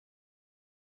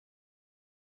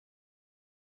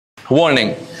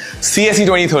Warning, CSE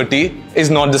 2030 is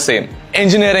not the same.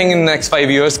 Engineering in the next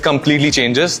 5 years completely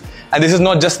changes, and this is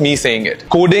not just me saying it.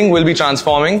 Coding will be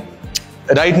transforming.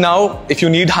 Right now, if you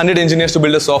need 100 engineers to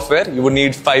build a software, you would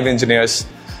need 5 engineers.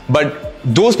 But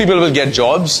those people will get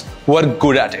jobs who are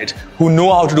good at it, who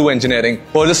know how to do engineering,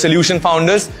 who are the solution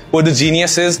founders, who are the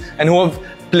geniuses, and who have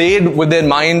played with their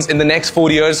minds in the next 4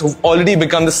 years, who've already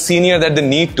become the senior that they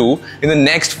need to in the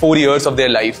next 4 years of their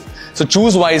life. So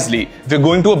choose wisely. If you're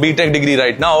going to a B.Tech degree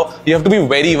right now, you have to be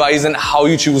very wise in how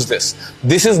you choose this.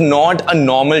 This is not a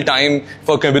normal time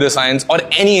for computer science or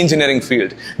any engineering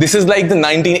field. This is like the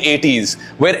 1980s,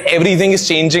 where everything is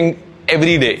changing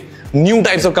every day. New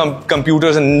types of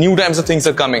computers and new types of things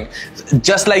are coming.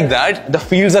 Just like that, the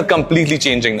fields are completely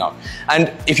changing now.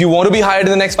 And if you want to be hired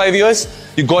in the next 5 years,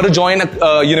 you got to join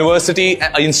a university,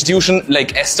 an institution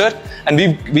like AESTR. And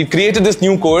we've created this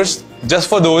new course just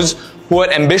for those who are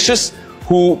ambitious,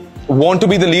 who want to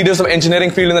be the leaders of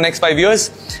engineering field in the next 5 years.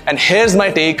 And here's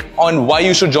my take on why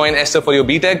you should join AESTR for your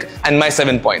BTech and my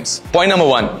 7 points. Point number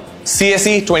 1.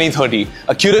 CSE 2030,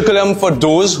 a curriculum for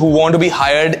those who want to be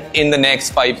hired in the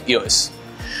next 5 years.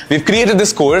 We've created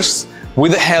this course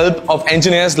with the help of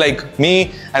engineers like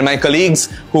me and my colleagues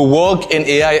who work in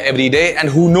AI every day and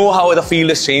who know how the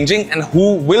field is changing and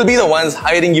who will be the ones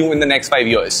hiring you in the next 5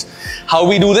 years. How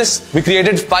we do this? We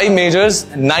created 5 majors,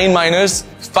 9 minors,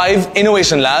 5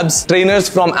 innovation labs, trainers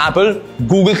from Apple,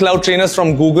 Google Cloud trainers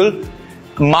from Google,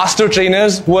 master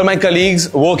trainers who are my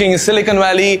colleagues working in Silicon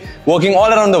Valley, working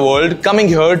all around the world, coming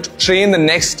here to train the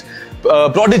next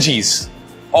prodigies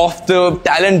of the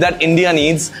talent that India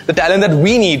needs, the talent that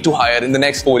we need to hire in the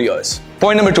next 4 years.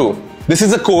 Point number 2. This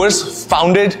is a course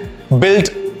founded, built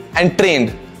and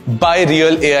trained by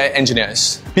real AI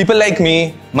engineers. People like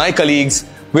me, my colleagues,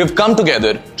 we have come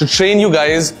together to train you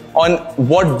guys on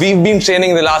what we've been training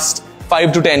in the last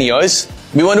 5 to 10 years.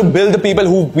 We want to build the people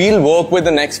who we'll work with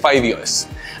the next 5 years.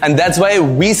 And that's why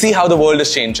we see how the world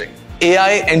is changing.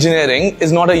 AI engineering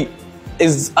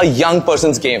is a young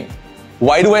person's game.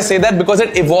 Why do I say that? Because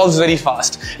it evolves very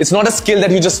fast. It's not a skill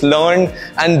that you just learn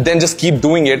and then just keep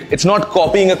doing it. It's not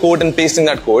copying a code and pasting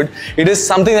that code. It is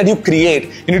something that you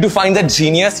create. You need to find that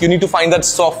genius. You need to find that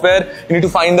software. You need to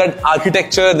find that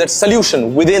architecture, that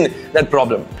solution within that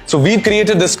problem. So we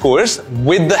created this course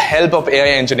with the help of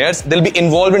AI engineers. They'll be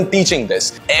involved in teaching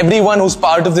this. Everyone who's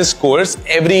part of this course,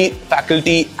 every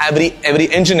faculty,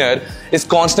 every engineer is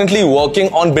constantly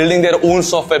working on building their own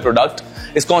software product,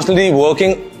 is constantly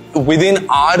working within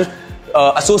our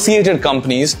associated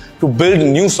companies to build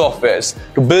new softwares,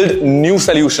 to build new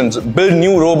solutions, build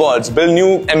new robots, build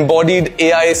new embodied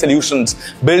AI solutions,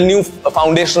 build new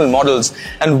foundational models.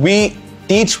 And we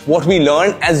teach what we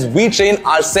learn as we train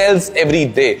ourselves every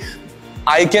day.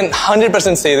 I can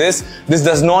 100% say this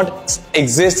does not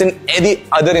exist in any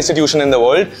other institution in the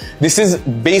world. This is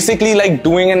basically like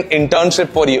doing an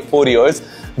internship for 4 years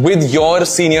with your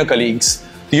senior colleagues.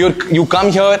 You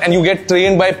come here and you get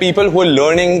trained by people who are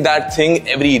learning that thing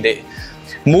every day.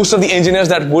 Most of the engineers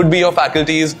that would be your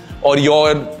faculties or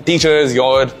your teachers,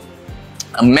 your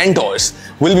mentors,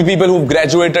 will be people who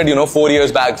graduated, 4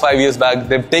 years back, 5 years back.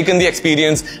 They've taken the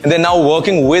experience and they're now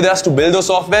working with us to build those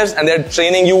softwares, and they're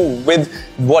training you with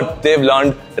what they've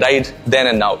learned right then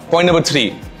and now. Point number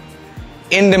 3,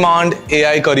 in-demand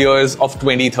AI careers of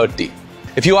 2030.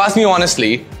 If you ask me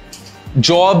honestly,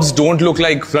 jobs don't look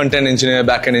like front-end engineer,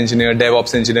 back-end engineer,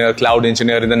 DevOps engineer, cloud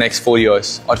engineer in the next 4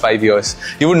 years or 5 years.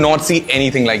 You would not see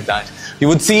anything like that. You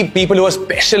would see people who are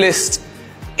specialists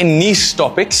in niche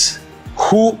topics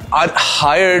who are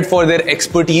hired for their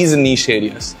expertise in niche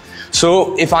areas.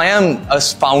 So if I am a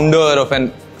founder of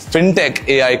an fintech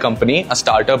AI company, a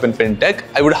startup in fintech,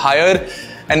 I would hire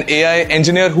an AI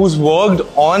engineer who's worked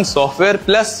on software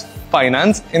plus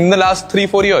finance in the last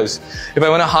 3-4 years.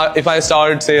 If I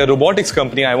start, say, a robotics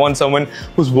company, I want someone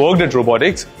who's worked at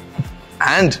robotics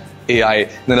and AI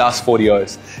in the last 4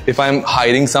 years. If I'm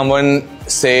hiring someone,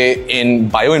 say,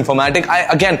 in bioinformatics, I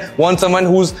again want someone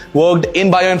who's worked in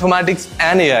bioinformatics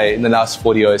and AI in the last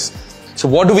 4 years. So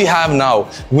what do we have now?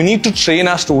 We need to train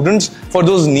our students for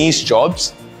those niche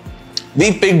jobs.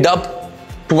 We picked up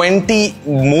 20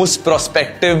 most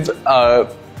prospective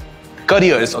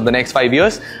careers of the next 5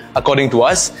 years, according to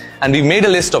us, and we made a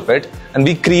list of it, and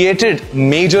we created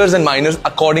majors and minors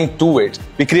according to it.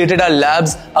 We created our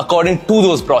labs according to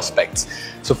those prospects.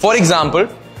 So for example,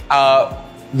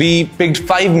 we picked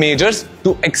 5 majors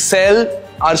to excel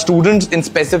our students in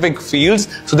specific fields,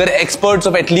 so they're experts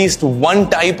of at least one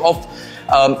type of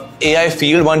AI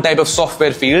field, one type of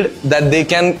software field that they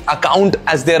can account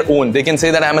as their own. They can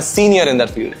say that I'm a senior in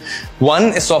that field.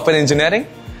 One is software engineering,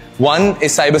 one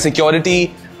is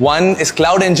cybersecurity, one is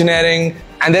cloud engineering,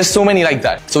 and there's so many like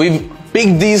that. So we've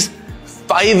picked these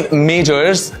 5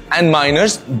 majors and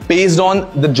minors based on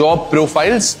the job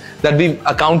profiles that we've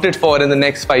accounted for in the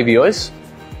next 5 years.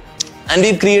 And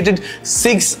we've created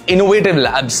 6 innovative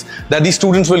labs that these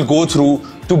students will go through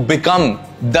to become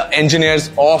the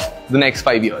engineers of the next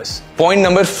 5 years. Point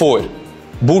number 4,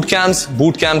 boot camps,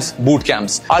 boot camps, boot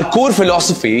camps. Our core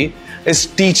philosophy is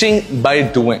teaching by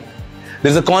doing.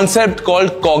 There's a concept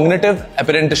called cognitive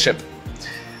apprenticeship,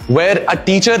 where a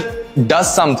teacher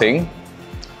does something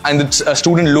and a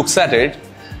student looks at it,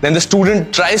 then the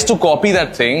student tries to copy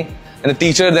that thing, and the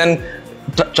teacher then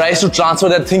tries to transfer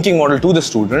that thinking model to the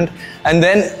student, and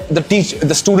then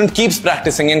the student keeps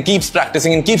practicing and keeps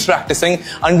practicing and keeps practicing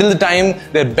until the time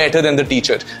they're better than the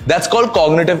teacher. That's called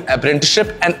cognitive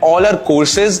apprenticeship, and all our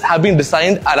courses have been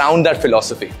designed around that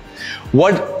philosophy.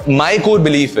 What my core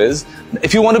belief is,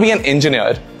 if you want to be an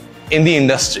engineer in the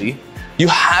industry, you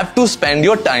have to spend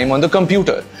your time on the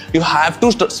computer. You have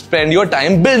to spend your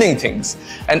time building things.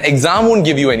 An exam won't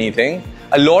give you anything.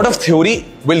 A lot of theory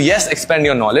will, yes, expand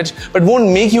your knowledge, but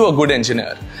won't make you a good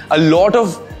engineer. A lot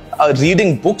of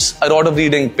reading books, a lot of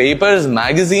reading papers,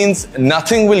 magazines,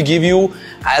 nothing will give you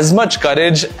as much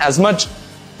courage, as much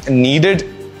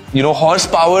needed,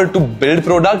 horsepower to build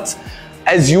products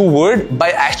as you would by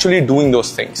actually doing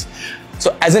those things.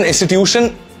 So as an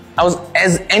institution,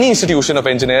 as any institution of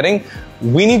engineering,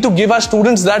 we need to give our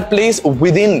students that place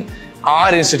within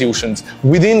our institutions,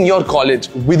 within your college,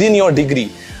 within your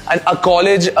degree. And a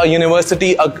college, a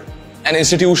university, an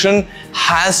institution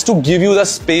has to give you the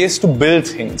space to build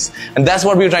things. And that's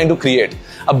what we're trying to create.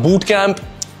 A boot camp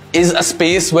is a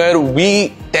space where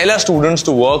we tell our students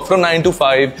to work from 9 to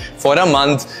 5 for a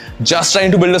month, just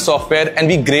trying to build a software, and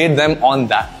we grade them on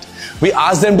that. We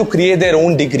ask them to create their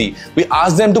own degree. We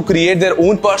ask them to create their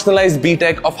own personalized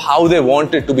B.Tech of how they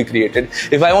want it to be created.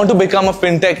 If I want to become a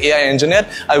fintech AI engineer,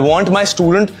 I want my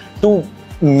student to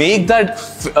make that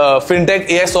fintech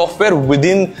AI software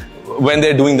within when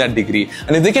they're doing that degree.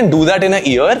 And if they can do that in a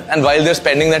year, and while they're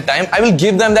spending that time, I will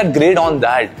give them that grade on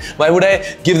that. Why would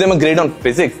I give them a grade on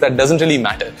physics? That doesn't really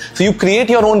matter. So you create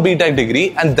your own B.Tech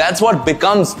degree, and that's what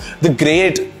becomes the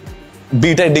great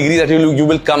B.Tech degree that you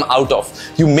will come out of.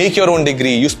 You make your own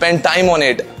degree, you spend time on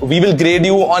it. We will grade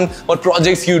you on what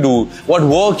projects you do, what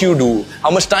work you do, how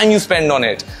much time you spend on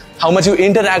it, how much you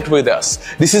interact with us.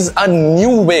 This is a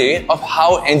new way of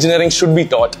how engineering should be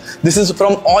taught. This is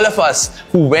from all of us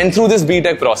who went through this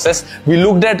B.Tech process. We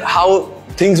looked at how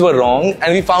things were wrong,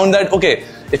 and we found that, okay,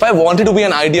 if I wanted to be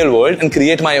an ideal world and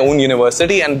create my own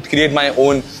university and create my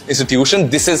own institution,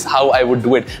 this is how I would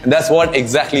do it. And that's what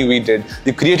exactly we did.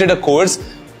 We created a course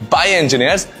by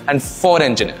engineers and for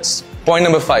engineers. Point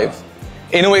number 5,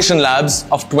 innovation labs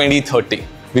of 2030.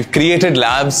 We've created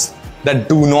labs that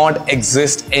do not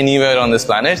exist anywhere on this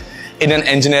planet in an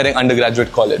engineering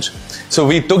undergraduate college. So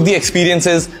we took the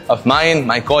experiences of mine,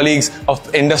 my colleagues,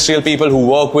 of industrial people who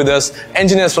work with us,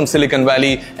 engineers from Silicon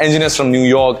Valley, engineers from New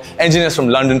York, engineers from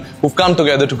London, who've come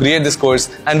together to create this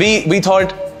course. And we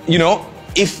thought,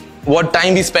 if what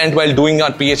time we spent while doing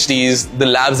our PhDs, the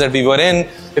labs that we were in,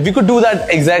 if we could do that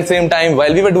exact same time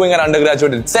while we were doing our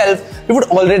undergraduate itself, we would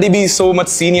already be so much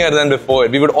senior than before.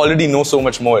 We would already know so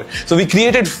much more. So we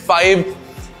created 5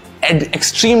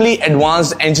 extremely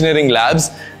advanced engineering labs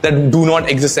that do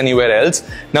not exist anywhere else.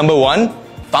 Number 1,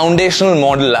 foundational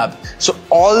model lab. So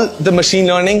all the machine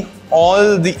learning,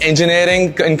 all the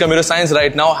engineering and computer science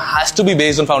right now has to be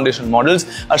based on foundational models.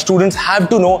 Our students have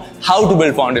to know how to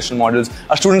build foundational models.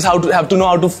 Our students have to know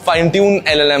how to fine-tune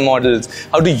LLM models,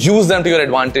 how to use them to your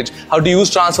advantage, how to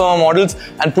use transformer models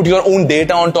and put your own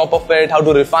data on top of it, how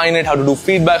to refine it, how to do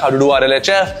feedback, how to do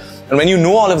RLHF. And when you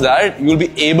know all of that, you'll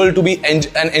be able to be an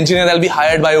engineer that'll be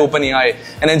hired by OpenAI,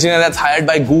 an engineer that's hired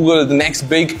by Google, the next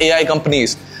big AI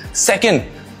companies. Second,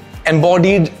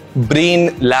 embodied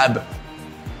brain lab.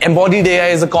 Embodied AI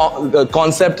is a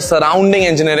concept surrounding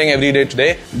engineering every day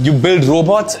today. You build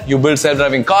robots, you build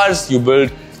self-driving cars, you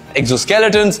build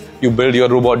exoskeletons, you build your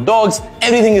robot dogs.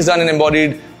 Everything is done in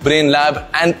embodied brain lab,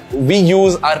 and we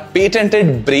use our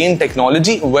patented brain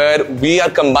technology where we are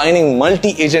combining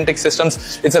multi-agentic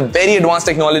systems. It's a very advanced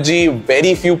technology.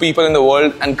 Very few people in the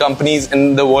world and companies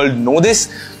in the world know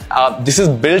this. This is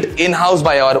built in-house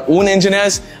by our own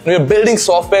engineers, and we're building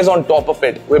softwares on top of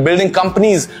it. We're building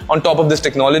companies on top of this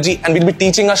technology, and we'll be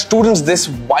teaching our students this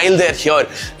while they're here.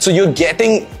 So you're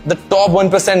getting the top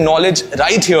 1% knowledge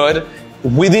right here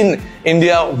within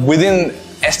India, within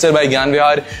AESTR by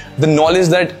Gyanvihar, the knowledge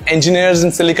that engineers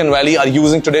in Silicon Valley are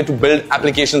using today to build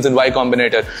applications in Y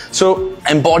Combinator. So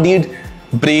embodied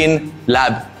brain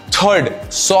lab.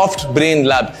 Third, soft brain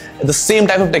lab. The same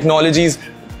type of technologies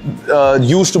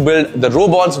used to build the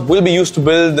robots, will be used to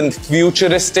build the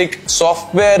futuristic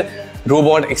software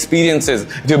robot experiences.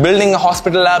 If you're building a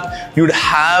hospital app, you'd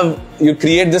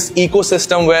create this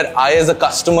ecosystem where I as a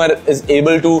customer is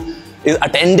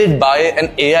attended by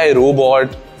an AI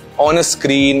robot on a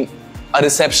screen, a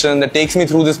reception that takes me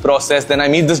through this process. Then I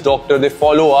meet this doctor, they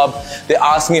follow up, they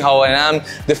ask me how I am,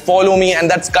 they follow me, and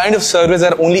that's kind of service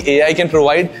that only AI can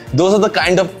provide. Those are the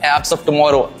kind of apps of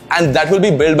tomorrow, and that will be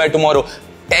built by tomorrow.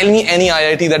 Tell me any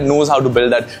IIT that knows how to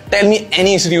build that. Tell me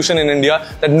any institution in India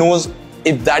that knows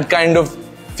if that kind of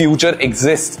future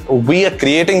exists. We are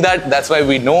creating that, that's why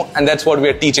we know, and that's what we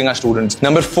are teaching our students.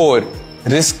 Number 4,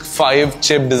 RISC-V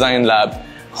chip design lab.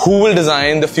 Who will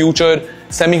design the future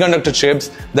semiconductor chips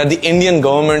that the Indian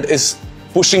government is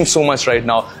pushing so much right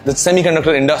now? The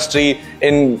semiconductor industry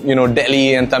in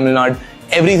Delhi and Tamil Nadu,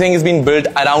 everything is being built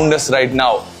around us right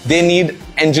now. They need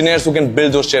engineers who can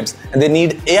build those chips, and they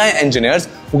need AI engineers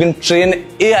who can train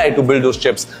AI to build those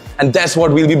chips. And that's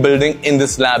what we'll be building in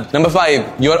this lab. Number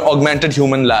 5, your augmented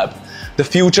human lab. The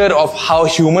future of how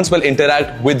humans will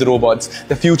interact with robots.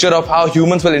 The future of how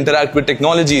humans will interact with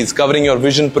technologies, covering your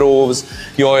vision probes,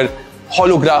 your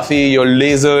holography, your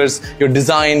lasers, your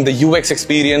design, the UX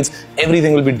experience,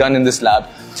 everything will be done in this lab.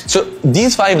 So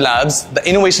these 5 labs, the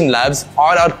innovation labs,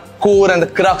 are our core and the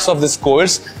crux of this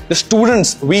course. The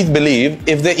students, we believe,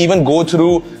 if they even go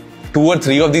through 2 or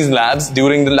 3 of these labs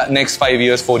during the next 5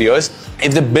 years, 4 years,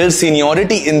 if they build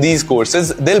seniority in these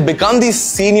courses, they'll become these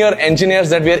senior engineers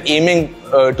that we are aiming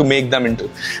to make them into.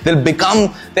 They'll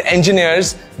become the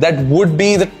engineers that would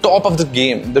be the top of the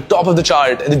game, the top of the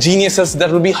chart, the geniuses that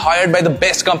will be hired by the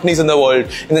best companies in the world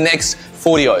in the next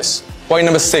 4 years. Point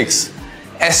number 6,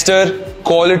 AESTR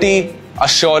Quality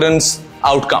Assurance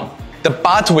Outcome. The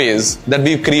pathways that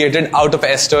we've created out of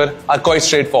AESTR are quite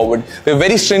straightforward. We're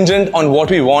very stringent on what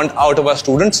we want out of our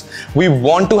students. We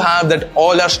want to have that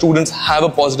all our students have a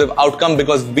positive outcome,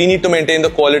 because we need to maintain the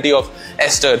quality of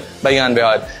AESTR by Gyan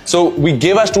Bihar. So we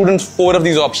give our students 4 of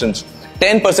these options.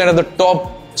 10% of the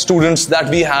top students that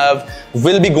we have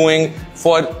will be going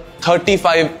for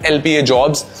 35 LPA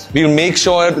jobs. We'll make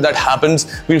sure that happens.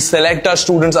 We'll select our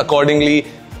students accordingly.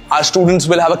 Our students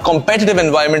will have a competitive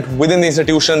environment within the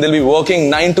institution. They'll be working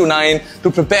 9 to 9 to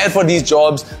prepare for these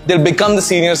jobs. They'll become the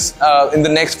seniors in the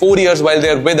next 4 years while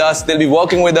they're with us. They'll be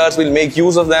working with us. We'll make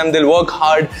use of them. They'll work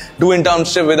hard, do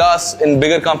internship with us in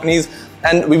bigger companies,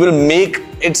 and we will make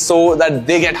it so that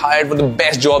they get hired for the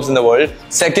best jobs in the world.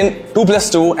 Second,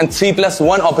 2+2 and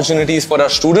 3+1 opportunities for our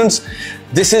students.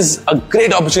 This is a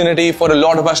great opportunity for a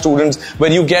lot of our students,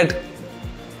 where you get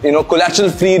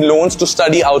collateral-free loans to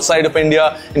study outside of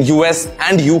India, in US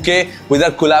and UK with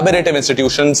our collaborative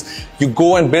institutions. You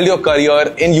go and build your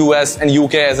career in US and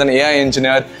UK as an AI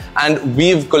engineer, and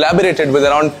we've collaborated with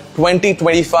around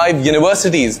 20-25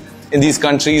 universities in these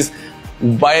countries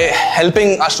by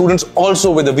helping our students also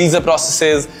with the visa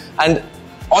processes and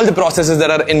all the processes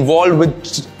that are involved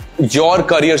with your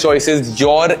career choices,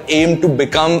 your aim to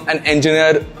become an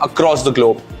engineer across the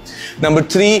globe. Number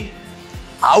 3,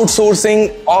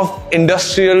 outsourcing of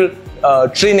industrial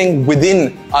training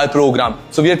within our program.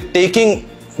 So we're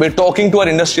talking to our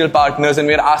industrial partners, and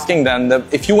we're asking them that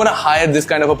if you want to hire this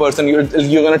kind of a person, you're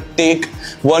going to take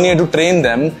 1 year to train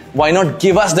them. Why not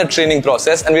give us that training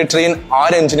process, and we train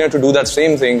our engineer to do that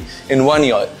same thing in 1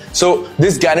 year. So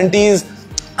this guarantees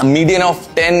a median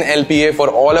of 10 LPA for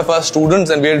all of our students,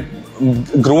 and we're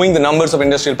growing the numbers of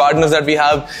industrial partners that we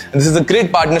have. And this is a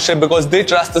great partnership because they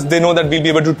trust us. They know that we'll be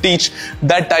able to teach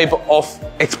that type of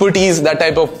expertise, that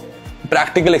type of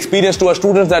practical experience to our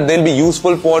students, that they'll be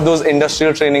useful for those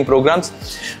industrial training programs.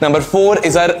 Number 4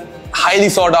 is our highly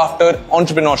sought after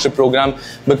entrepreneurship program,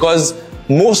 because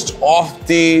most of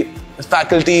the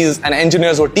faculties and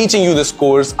engineers who are teaching you this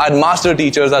course, our master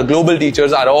teachers, our global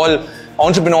teachers, are all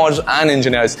entrepreneurs and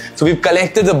engineers. So we've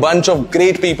collected a bunch of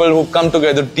great people who've come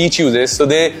together to teach you this. So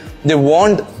they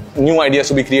want new ideas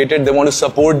to be created. They want to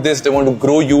support this. They want to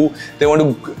grow you. They want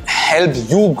to help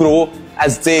you grow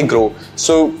as they grow.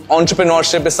 So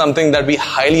entrepreneurship is something that we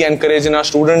highly encourage in our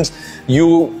students.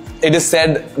 It is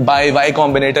said by Y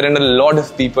Combinator and a lot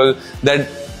of people that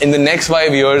in the next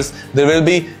 5 years, there will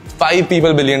be 5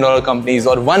 people billion-dollar companies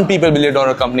or 1 people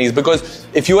billion-dollar companies, because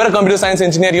if you are a computer science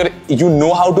engineer, you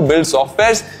know how to build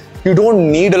softwares. You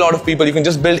don't need a lot of people. You can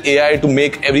just build AI to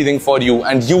make everything for you,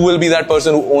 and you will be that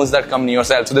person who owns that company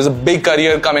yourself. So there's a big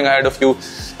career coming ahead of you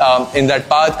in that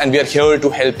path, and we are here to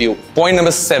help you. Point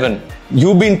number 7.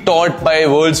 You've been taught by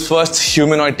world's first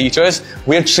humanoid teachers.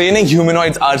 We are training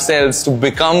humanoids ourselves to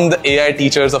become the AI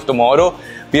teachers of tomorrow.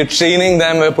 We are training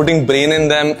them, we're putting brain in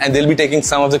them, and they'll be taking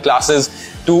some of the classes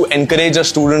to encourage our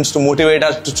students, to motivate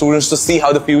our students to see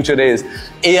how the future is.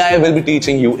 AI will be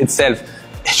teaching you itself.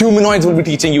 Humanoids will be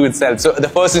teaching you itself. So the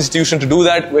first institution to do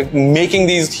that, we're making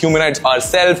these humanoids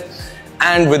ourselves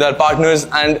and with our partners,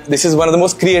 and this is one of the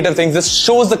most creative things. This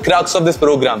shows the crux of this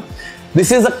program.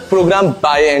 This is a program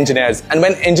by engineers, and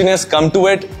when engineers come to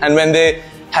it and when they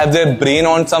have their brain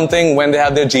on something, when they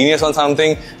have their genius on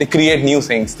something, they create new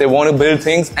things. They want to build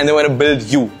things and they want to build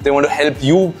you. They want to help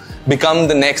you become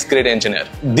the next great engineer.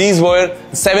 These were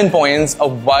 7 points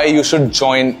of why you should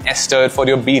join AESTR for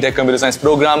your B.Tech Computer Science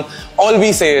program. All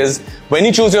we say is, when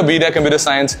you choose your B.Tech Computer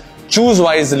Science, choose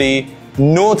wisely,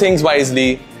 know things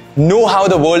wisely, know how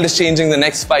the world is changing the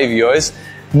next 5 years,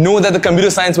 know that the computer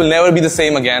science will never be the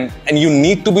same again, and you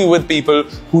need to be with people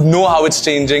who know how it's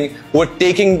changing, who are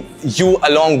taking you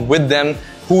along with them,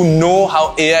 who know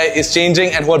how AI is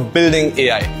changing and who are building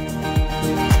AI.